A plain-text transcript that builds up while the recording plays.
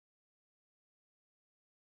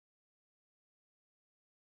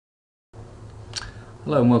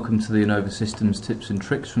Hello and welcome to the Innova Systems tips and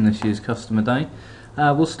tricks from this year's Customer Day.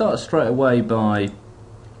 We'll start straight away by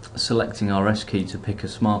selecting our S key to pick a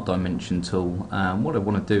Smart Dimension tool. What I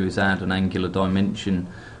want to do is add an angular dimension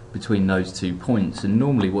between those 2 points, and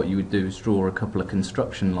normally what you would do is draw a couple of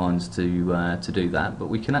construction lines to do that, but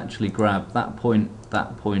we can actually grab that point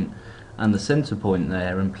and the center point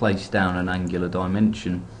there and place down an angular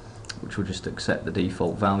dimension, which we'll just accept the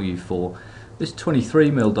default value for. This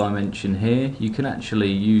 23mm dimension here, you can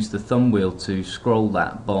actually use the thumb wheel to scroll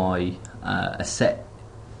that by a set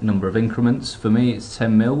number of increments. For me it's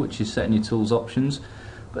 10mm, which is set in your tools options,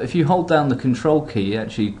 but if you hold down the control key it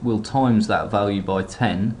actually will times that value by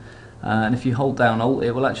 10, and if you hold down Alt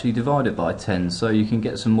it will actually divide it by 10, so you can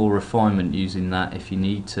get some more refinement using that if you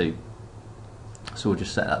need to. So we'll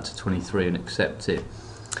just set that to 23 and accept it.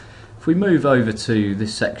 If we move over to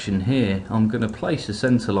this section here, I'm going to place a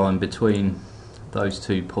center line between those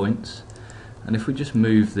 2 points, and if we just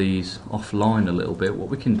move these offline a little bit, what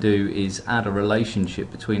we can do is add a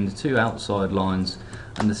relationship between the 2 outside lines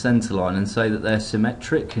and the center line and say that they're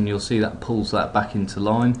symmetric, and you'll see that pulls that back into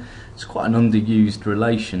line. It's quite an underused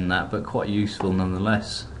relation that, but quite useful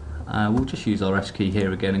nonetheless. We'll just use our S key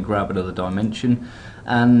here again and grab another dimension,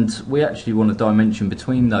 and we actually want a dimension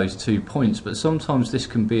between those 2 points, but sometimes this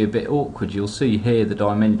can be a bit awkward. You'll see here the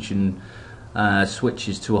dimension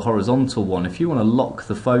switches to a horizontal one. If you want to lock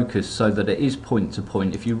the focus so that it is point to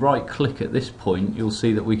point, if you right click at this point, you'll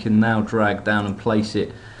see that we can now drag down and place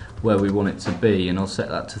it where we want it to be, and I'll set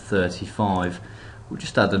that to 35. We'll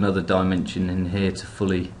just add another dimension in here to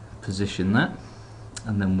fully position that,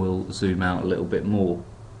 and then we'll zoom out a little bit more.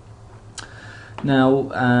 Now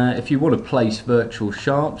if you want to place virtual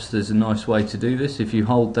sharps, there's a nice way to do this. If you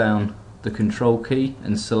hold down the control key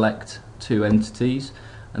and select 2 entities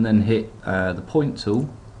and then hit the point tool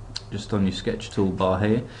just on your sketch toolbar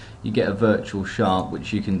here, you get a virtual sharp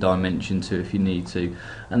which you can dimension to if you need to,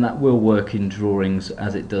 and that will work in drawings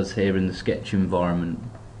as it does here in the sketch environment.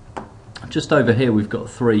 Just over here we've got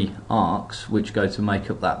 3 arcs which go to make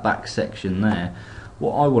up that back section there.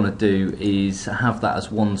 What I want to do is have that as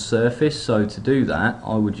one surface, so to do that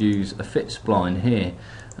I would use a fit spline here,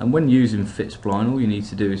 and when using fit spline all you need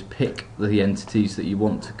to do is pick the entities that you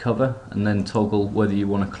want to cover and then toggle whether you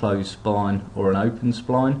want a closed spline or an open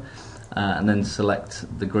spline, and then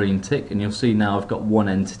select the green tick, and you'll see now I've got one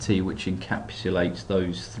entity which encapsulates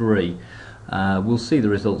those 3. We'll see the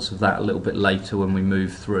results of that a little bit later when we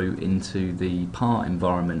move through into the part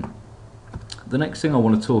environment. The next thing I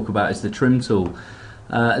want to talk about is the trim tool.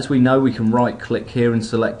 As we know, we can right click here and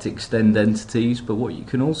select extend entities, but what you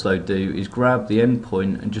can also do is grab the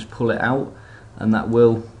endpoint and just pull it out, and that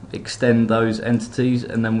will extend those entities,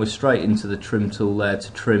 and then we're straight into the trim tool there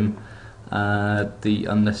to trim the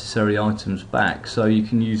unnecessary items back. So you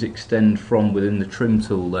can use extend from within the trim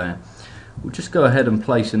tool there. We'll just go ahead and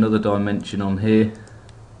place another dimension on here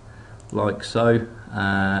like so,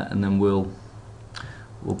 and then we'll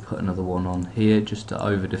put another one on here just to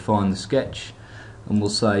over define the sketch, and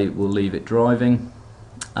we'll say we'll leave it driving.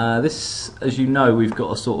 This, as you know, we've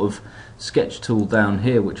got a sort of sketch tool down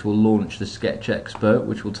here which will launch the Sketch Expert,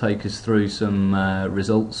 which will take us through some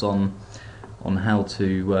results on how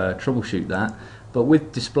to troubleshoot that. But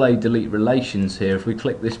with display delete relations here, if we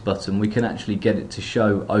click this button we can actually get it to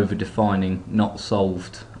show over defining not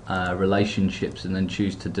solved relationships, and then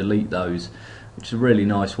choose to delete those, which is a really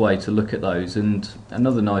nice way to look at those. And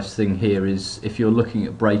another nice thing here is if you're looking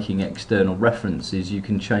at breaking external references, you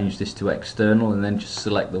can change this to external and then just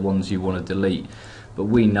select the ones you want to delete, but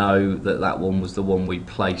we know that that one was the one we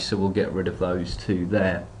placed, so we'll get rid of those 2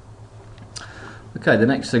 there. Okay, the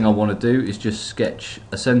next thing I want to do is just sketch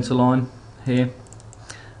a center line here,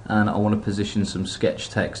 and I want to position some sketch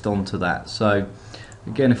text onto that. So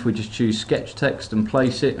again, if we just choose sketch text and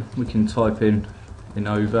place it, we can type in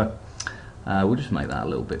Innova. We'll just make that a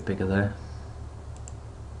little bit bigger there,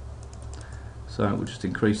 so we'll just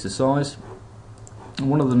increase the size. And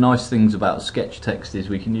one of the nice things about sketch text is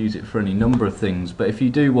we can use it for any number of things, but if you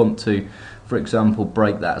do want to, for example,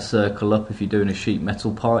 break that circle up, if you're doing a sheet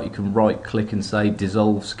metal part, you can right click and say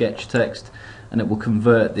dissolve sketch text, and it will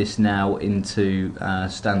convert this now into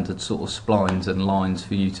standard sort of splines and lines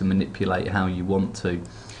for you to manipulate how you want to.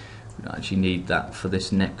 We don't actually need that for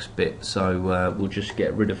this next bit, so we'll just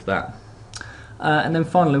get rid of that. And then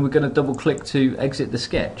finally we're going to double click to exit the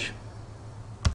sketch.